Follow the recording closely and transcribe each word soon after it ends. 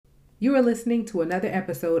You are listening to another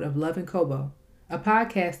episode of Love and Kobo, a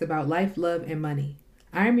podcast about life, love, and money.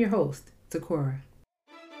 I am your host, Takora.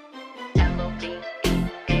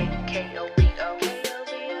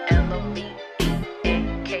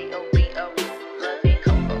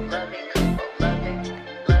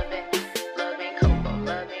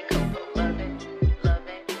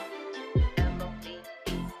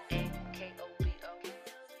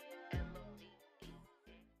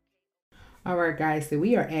 All right, guys, so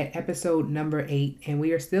we are at episode number 8, and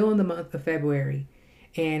we are still in the month of February.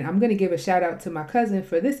 And I'm going to give a shout out to my cousin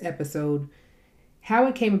for this episode. How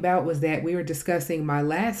it came about was that we were discussing my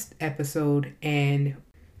last episode, and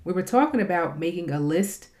we were talking about making a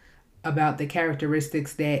list about the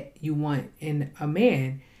characteristics that you want in a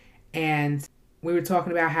man. And we were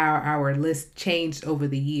talking about how our list changed over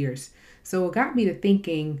the years. So it got me to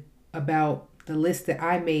thinking about the list that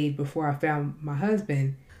I made before I found my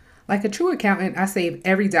husband. Like a true accountant, I save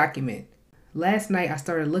every document. Last night, I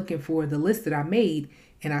started looking for the list that I made,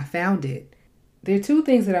 and I found it. There are two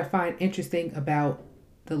things that I find interesting about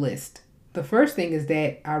the list. The first thing is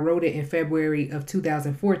that I wrote it in February of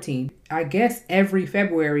 2014. I guess every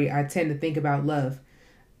February, I tend to think about love.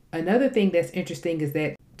 Another thing that's interesting is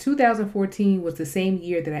that 2014 was the same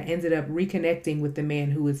year that I ended up reconnecting with the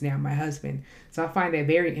man who is now my husband. So I find that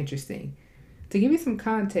very interesting. To give you some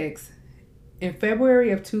context, in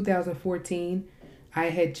February of 2014, I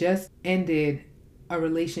had just ended a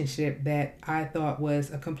relationship that I thought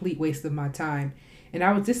was a complete waste of my time. And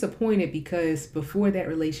I was disappointed because before that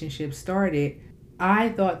relationship started, I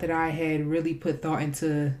thought that I had really put thought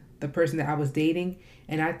into the person that I was dating.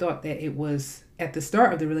 And I thought that it was, at the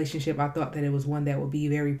start of the relationship, I thought that it was one that would be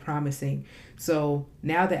very promising. So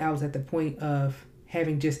now that I was at the point of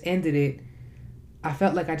having just ended it, I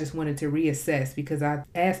felt like I just wanted to reassess, because I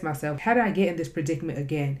asked myself, how did I get in this predicament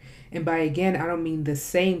again? And by again, I don't mean the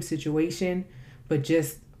same situation, but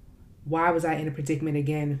just why was I in a predicament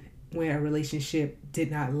again when a relationship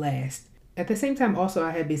did not last? At the same time, also,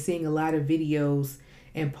 I had been seeing a lot of videos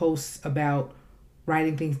and posts about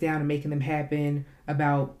writing things down and making them happen,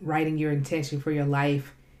 about writing your intention for your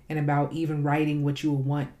life, and about even writing what you would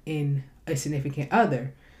want in a significant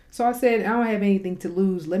other. So I said, I don't have anything to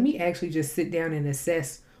lose. Let me actually just sit down and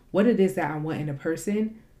assess what it is that I want in a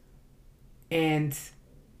person and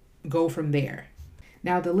go from there.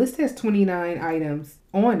 Now, the list has 29 items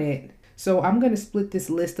on it. So I'm going to split this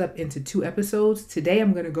list up into 2 episodes. Today,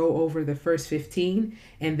 I'm going to go over the first 15,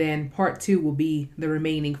 and then part 2 will be the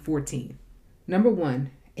remaining 14. Number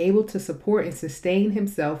 1, able to support and sustain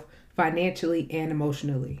himself financially and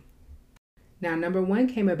emotionally. Now, number 1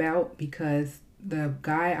 came about because the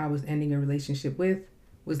guy I was ending a relationship with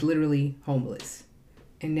was literally homeless.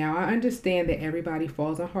 And now I understand that everybody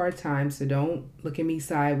falls on hard times, so don't look at me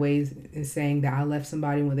sideways and saying that I left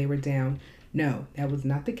somebody when they were down. No, that was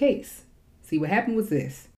not the case. See, what happened was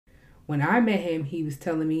this. When I met him, he was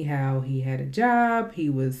telling me how he had a job, he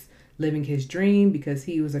was living his dream because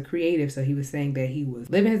he was a creative, so he was saying that he was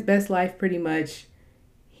living his best life pretty much.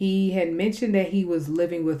 He had mentioned that he was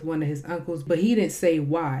living with one of his uncles, but he didn't say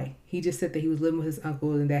why. He just said that he was living with his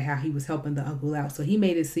uncle and that how he was helping the uncle out. So he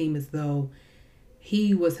made it seem as though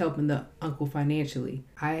he was helping the uncle financially.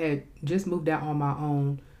 I had just moved out on my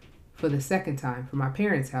own for the second time from my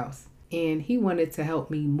parents' house, and he wanted to help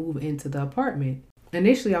me move into the apartment.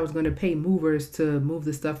 Initially, I was going to pay movers to move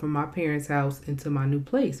the stuff from my parents' house into my new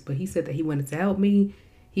place, but he said that he wanted to help me.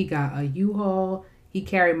 He got a U-Haul. He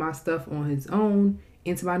carried my stuff on his own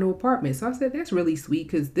into my new apartment. So I said, that's really sweet,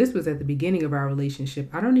 because this was at the beginning of our relationship.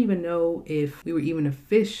 I don't even know if we were even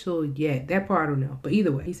official yet. That part I don't know. But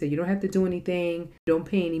either way, he said, you don't have to do anything. Don't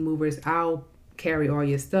pay any movers. I'll carry all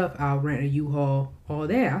your stuff. I'll rent a U-Haul, all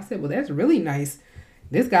that. I said, well, that's really nice.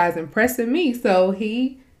 This guy's impressing me. So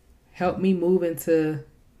he helped me move into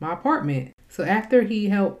my apartment. So after he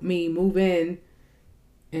helped me move in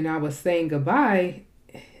and I was saying goodbye,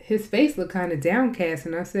 his face looked kind of downcast.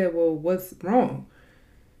 And I said, well, what's wrong?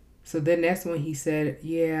 So then that's when he said,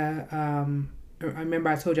 I remember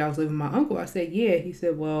I told you I was living with my uncle. I said, yeah. He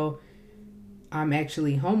said, well, I'm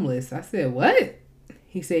actually homeless. I said, what?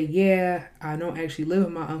 He said, yeah, I don't actually live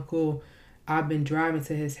with my uncle. I've been driving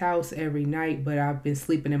to his house every night, but I've been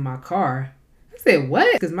sleeping in my car. I said,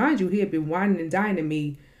 what? Because mind you, he had been whining and dining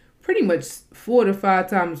me pretty much 4 to 5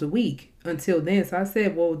 times a week until then. So I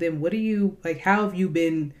said, well, then what are you, how have you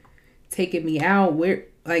been taking me out?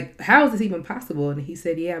 How is this even possible? And he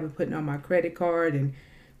said, yeah, I've been putting on my credit card and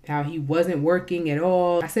how he wasn't working at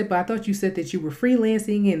all. I said, but I thought you said that you were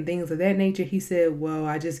freelancing and things of that nature. He said, well,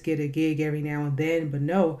 I just get a gig every now and then, but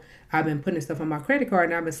no, I've been putting stuff on my credit card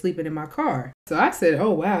and I've been sleeping in my car. So I said,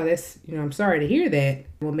 oh, wow, that's, I'm sorry to hear that.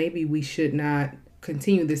 Well, maybe we should not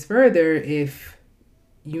continue this further if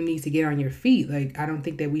you need to get on your feet. Like, I don't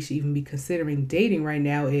think that we should even be considering dating right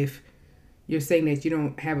now if you're saying that you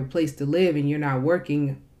don't have a place to live and you're not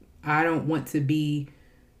working. I don't want to be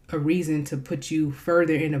a reason to put you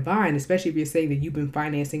further in a bind, especially if you're saying that you've been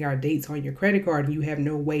financing our dates on your credit card and you have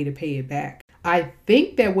no way to pay it back. I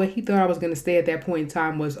think that what he thought I was going to say at that point in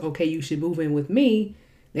time was, okay, you should move in with me.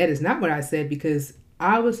 That is not what I said, because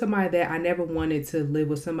I was somebody that I never wanted to live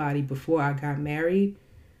with somebody before I got married.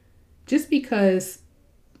 Just because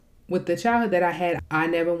with the childhood that I had, I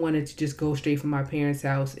never wanted to just go straight from my parents'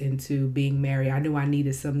 house into being married. I knew I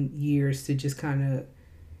needed some years to just kind of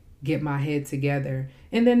get my head together.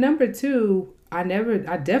 And then number two, I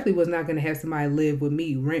definitely was not going to have somebody live with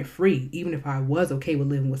me rent free, even if I was okay with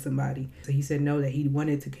living with somebody. So he said no, that he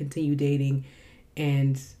wanted to continue dating,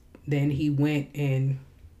 and then he went and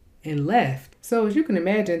left. So as you can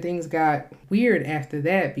imagine, things got weird after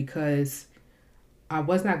that, because I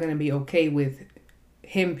was not going to be okay with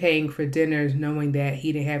him paying for dinners knowing that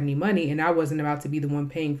he didn't have any money, and I wasn't about to be the one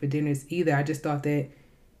paying for dinners either. I just thought that,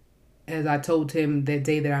 as I told him that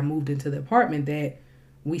day that I moved into the apartment, that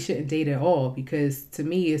we shouldn't date at all, because to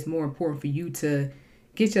me it's more important for you to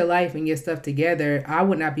get your life and your stuff together. I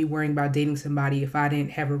would not be worrying about dating somebody if I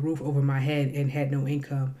didn't have a roof over my head and had no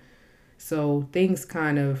income. So things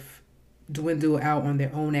kind of dwindled out on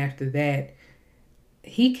their own after that.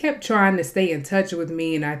 He kept trying to stay in touch with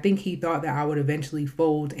me, and I think he thought that I would eventually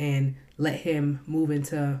fold and let him move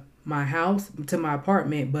into my house, to my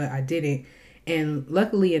apartment, but I didn't. And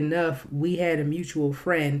luckily enough, we had a mutual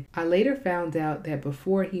friend. I later found out that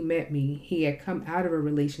before he met me, he had come out of a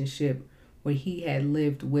relationship where he had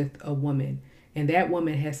lived with a woman, and that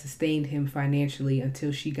woman had sustained him financially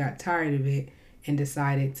until she got tired of it and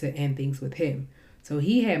decided to end things with him. So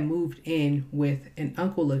he had moved in with an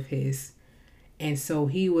uncle of his. And so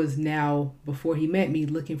he was now, before he met me,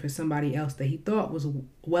 looking for somebody else that he thought was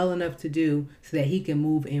well enough to do so that he can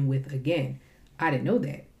move in with again. I didn't know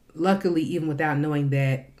that. Luckily, even without knowing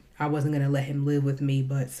that, I wasn't going to let him live with me.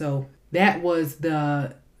 But so that was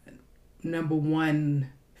the number one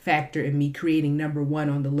factor in me creating number one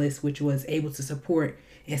on the list, which was able to support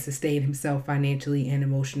and sustain himself financially and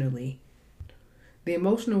emotionally. The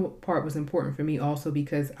emotional part was important for me also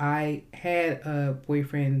because I had a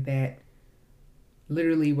boyfriend that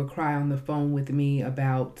literally would cry on the phone with me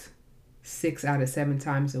about 6 out of 7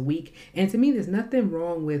 times a week. And to me, there's nothing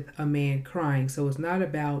wrong with a man crying. So it's not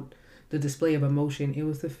about the display of emotion. It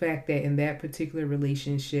was the fact that in that particular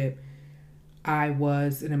relationship, I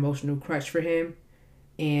was an emotional crutch for him.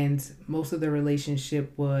 And most of the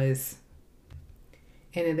relationship was,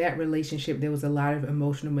 and in that relationship, there was a lot of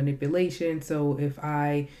emotional manipulation. So if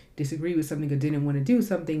I disagreed with something or didn't want to do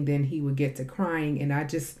something, then he would get to crying. And I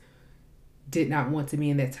just did not want to be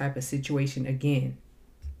in that type of situation again.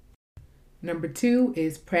 Number 2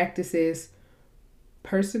 is practices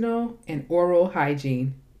personal and oral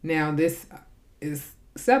hygiene. Now, this is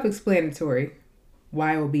self-explanatory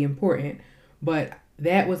why it will be important, but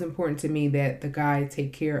that was important to me, that the guy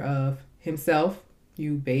take care of himself.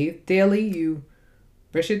 You bathe daily, you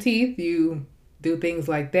brush your teeth, you do things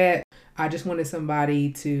like that. I just wanted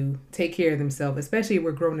somebody to take care of themselves, especially if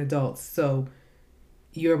we're grown adults. So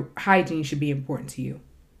your hygiene should be important to you.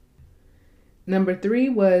 Number 3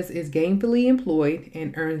 is gainfully employed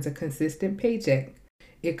and earns a consistent paycheck.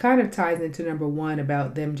 It kind of ties into number 1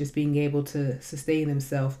 about them just being able to sustain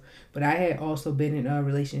themselves. But I had also been in a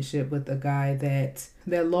relationship with a guy that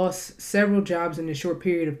lost several jobs in a short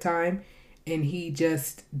period of time, and he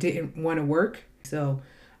just didn't want to work. So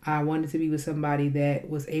I wanted to be with somebody that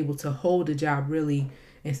was able to hold a job really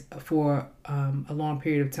for a long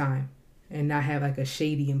period of time and not have like a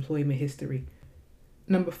shady employment history.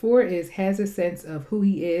 Number 4 has a sense of who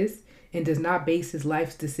he is and does not base his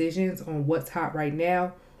life's decisions on what's hot right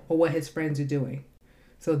now or what his friends are doing.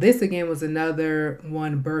 So this again was another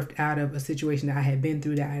one birthed out of a situation that I had been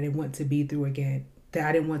through that I didn't want to be through again, that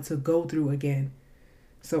I didn't want to go through again.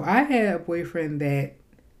 So I had a boyfriend that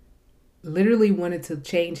literally wanted to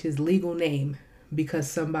change his legal name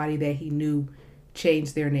because somebody that he knew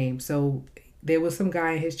changed their name. So there was some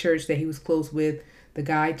guy in his church that he was close with. The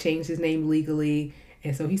guy changed his name legally.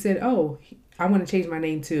 And so he said, oh, I want to change my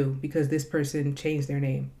name too because this person changed their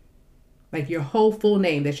name. Like your whole full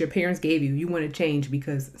name that your parents gave you, you want to change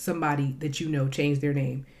because somebody that you know changed their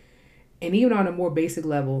name. And even on a more basic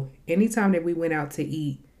level, anytime that we went out to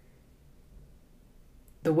eat,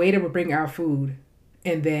 the waiter would bring our food,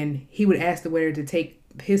 and then he would ask the waiter to take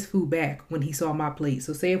his food back when he saw my plate.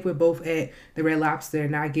 So say if we're both at the Red Lobster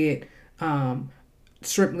and I get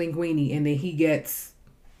shrimp linguine and then he gets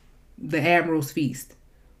the Admiral's Feast.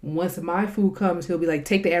 Once my food comes, he'll be like,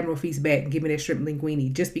 take the Admiral Feast back and give me that shrimp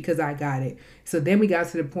linguine just because I got it. So then we got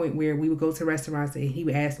to the point where we would go to restaurants and he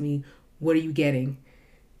would ask me, what are you getting?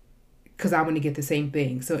 Because I want to get the same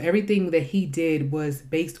thing. So everything that he did was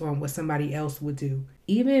based on what somebody else would do.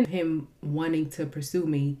 Even him wanting to pursue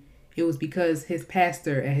me, it was because his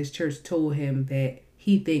pastor at his church told him that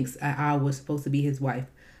he thinks I was supposed to be his wife.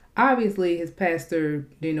 Obviously, his pastor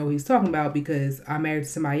didn't know what he was talking about because I married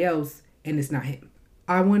somebody else and it's not him.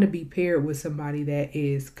 I want to be paired with somebody that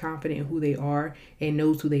is confident in who they are and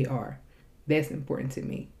knows who they are. That's important to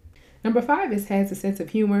me. Number 5 is has a sense of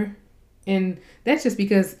humor. And that's just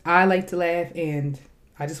because I like to laugh and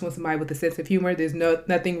I just want somebody with a sense of humor. There's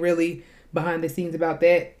nothing really behind the scenes about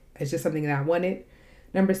that. It's just something that I wanted.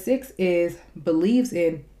 Number 6 is believes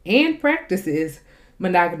in and practices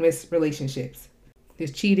monogamous relationships.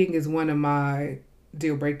 This cheating is one of my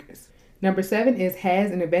deal breakers. Number 7 is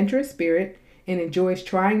has an adventurous spirit and enjoys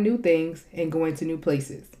trying new things and going to new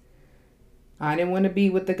places. I didn't want to be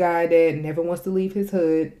with the guy that never wants to leave his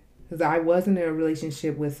hood because I wasn't in a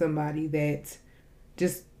relationship with somebody that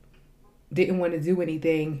just didn't want to do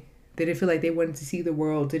anything, didn't feel like they wanted to see the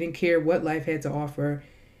world, didn't care what life had to offer.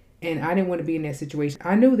 And I didn't want to be in that situation.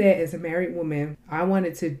 I knew that as a married woman, I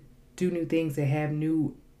wanted to do new things and have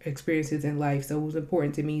new experiences in life. So it was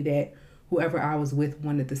important to me that whoever I was with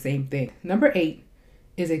wanted the same thing. Number 8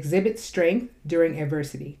 is exhibit strength during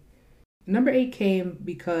adversity. Number 8 came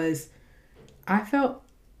because I felt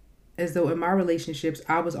as though in my relationships,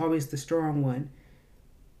 I was always the strong one.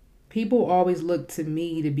 People always looked to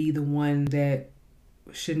me to be the one that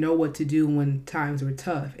should know what to do when times were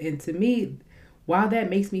tough. And to me, while that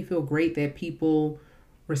makes me feel great that people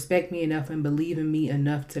respect me enough and believe in me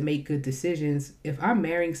enough to make good decisions, if I'm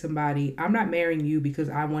marrying somebody, I'm not marrying you because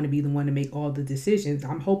I want to be the one to make all the decisions.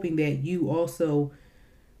 I'm hoping that you also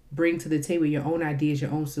bring to the table your own ideas,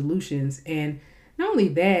 your own solutions. And not only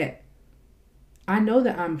that, I know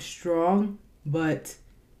that I'm strong, but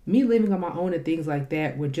me living on my own and things like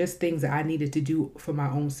that were just things that I needed to do for my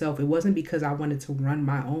own self. It wasn't because I wanted to run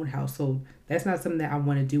my own household. That's not something that I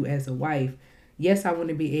want to do as a wife. Yes, I want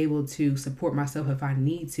to be able to support myself if I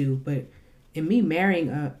need to, but in me marrying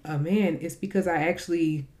a man, it's because I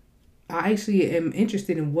actually am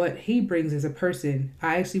interested in what he brings as a person.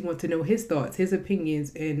 I actually want to know his thoughts, his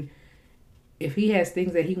opinions, and if he has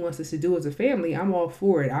things that he wants us to do as a family, I'm all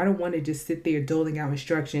for it. I don't want to just sit there doling out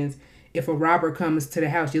instructions. If a robber comes to the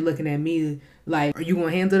house, you're looking at me like, are you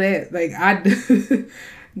going to handle that? Like,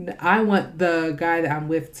 I want the guy that I'm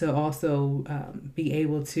with to also be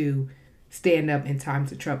able to stand up in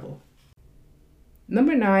times of trouble.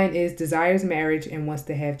 Number 9 is desires marriage and wants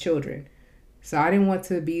to have children. So I didn't want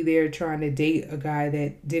to be there trying to date a guy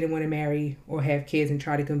that didn't want to marry or have kids and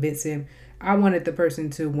try to convince him. I wanted the person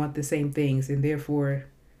to want the same things, and therefore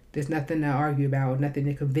there's nothing to argue about, nothing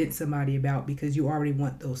to convince somebody about because you already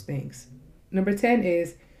want those things. Number 10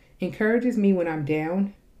 is encourages me when I'm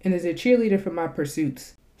down and is a cheerleader for my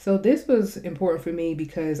pursuits. So this was important for me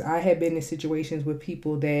because I had been in situations with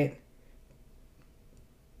people that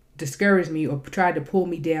discouraged me or tried to pull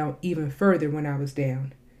me down even further when I was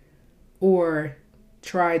down, or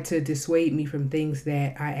tried to dissuade me from things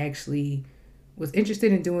that I actually was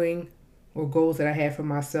interested in doing or goals that I had for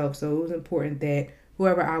myself. So it was important that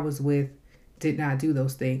whoever I was with did not do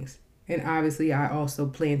those things. And obviously, I also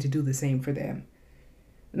plan to do the same for them.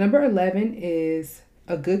 Number 11 is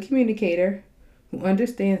a good communicator who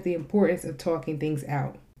understands the importance of talking things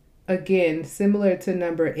out. Again, similar to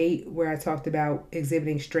number 8, where I talked about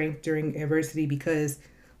exhibiting strength during adversity because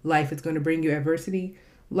life is going to bring you adversity.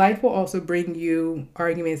 Life will also bring you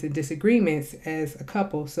arguments and disagreements as a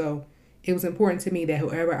couple. So it was important to me that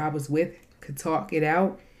whoever I was with could talk it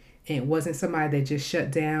out and wasn't somebody that just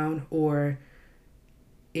shut down or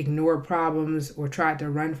ignored problems or tried to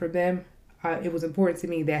run from them. It was important to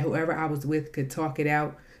me that whoever I was with could talk it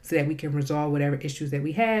out so that we can resolve whatever issues that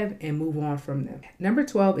we have and move on from them. Number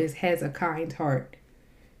 12 is has a kind heart.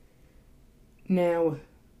 Now,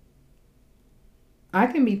 I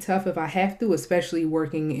can be tough if I have to, especially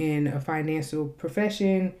working in a financial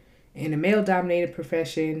profession, in a male-dominated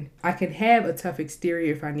profession. I can have a tough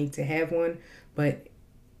exterior if I need to have one, but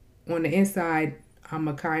on the inside, I'm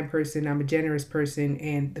a kind person, I'm a generous person,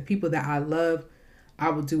 and the people that I love, I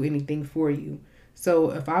will do anything for you.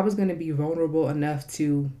 So if I was going to be vulnerable enough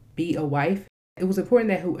to be a wife, it was important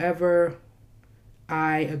that whoever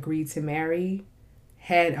I agreed to marry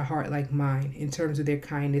had a heart like mine in terms of their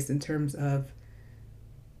kindness, in terms of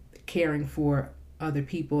caring for other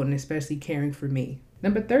people, and especially caring for me.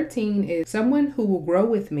 Number 13 is someone who will grow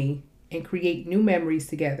with me and create new memories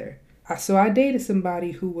together. So I dated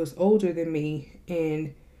somebody who was older than me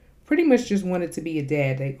and pretty much just wanted to be a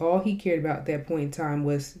dad. Like, all he cared about at that point in time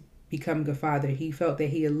was becoming a father. He felt that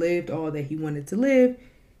he had lived all that he wanted to live.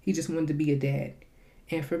 He just wanted to be a dad.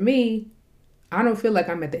 And for me, I don't feel like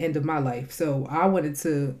I'm at the end of my life. So I wanted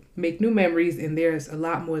to make new memories, and there's a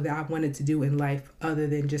lot more that I wanted to do in life other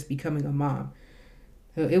than just becoming a mom.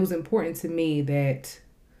 So it was important to me that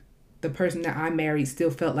the person that I married still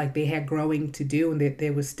felt like they had growing to do and that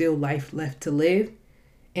there was still life left to live.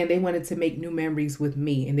 And they wanted to make new memories with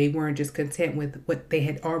me, and they weren't just content with what they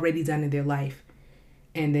had already done in their life.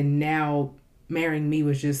 And then now marrying me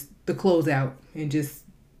was just the closeout, and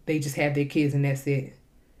they just have their kids and that's it.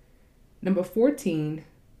 Number 14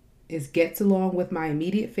 is gets along with my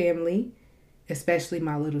immediate family, especially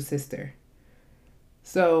my little sister.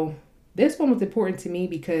 So this one was important to me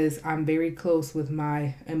because I'm very close with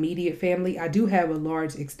my immediate family. I do have a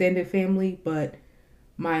large extended family, but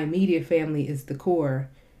my immediate family is the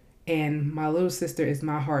core, and my little sister is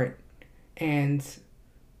my heart. And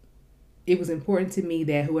it was important to me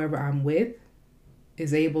that whoever I'm with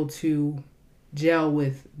is able to gel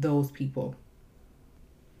with those people.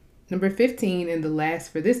 Number 15, and the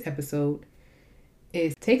last for this episode,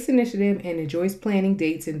 is takes initiative and enjoys planning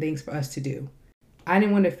dates and things for us to do. I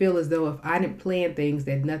didn't want to feel as though if I didn't plan things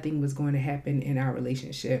that nothing was going to happen in our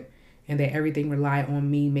relationship, and that everything relied on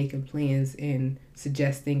me making plans and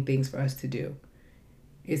suggesting things for us to do.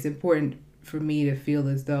 It's important for me to feel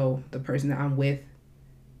as though the person that I'm with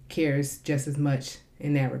cares just as much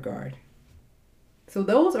in that regard. So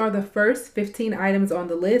those are the first 15 items on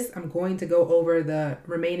the list. I'm going to go over the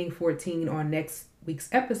remaining 14 on next week's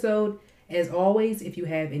episode. As always, if you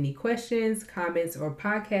have any questions, comments, or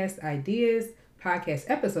podcast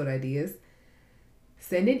episode ideas,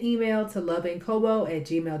 send an email to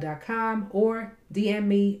loveandkobo@gmail.com or DM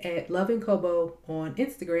me at loveandkobo on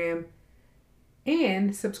Instagram,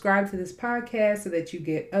 and subscribe to this podcast so that you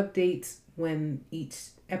get updates when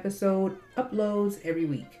each episode uploads every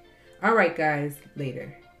week. All right, guys,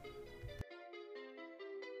 later.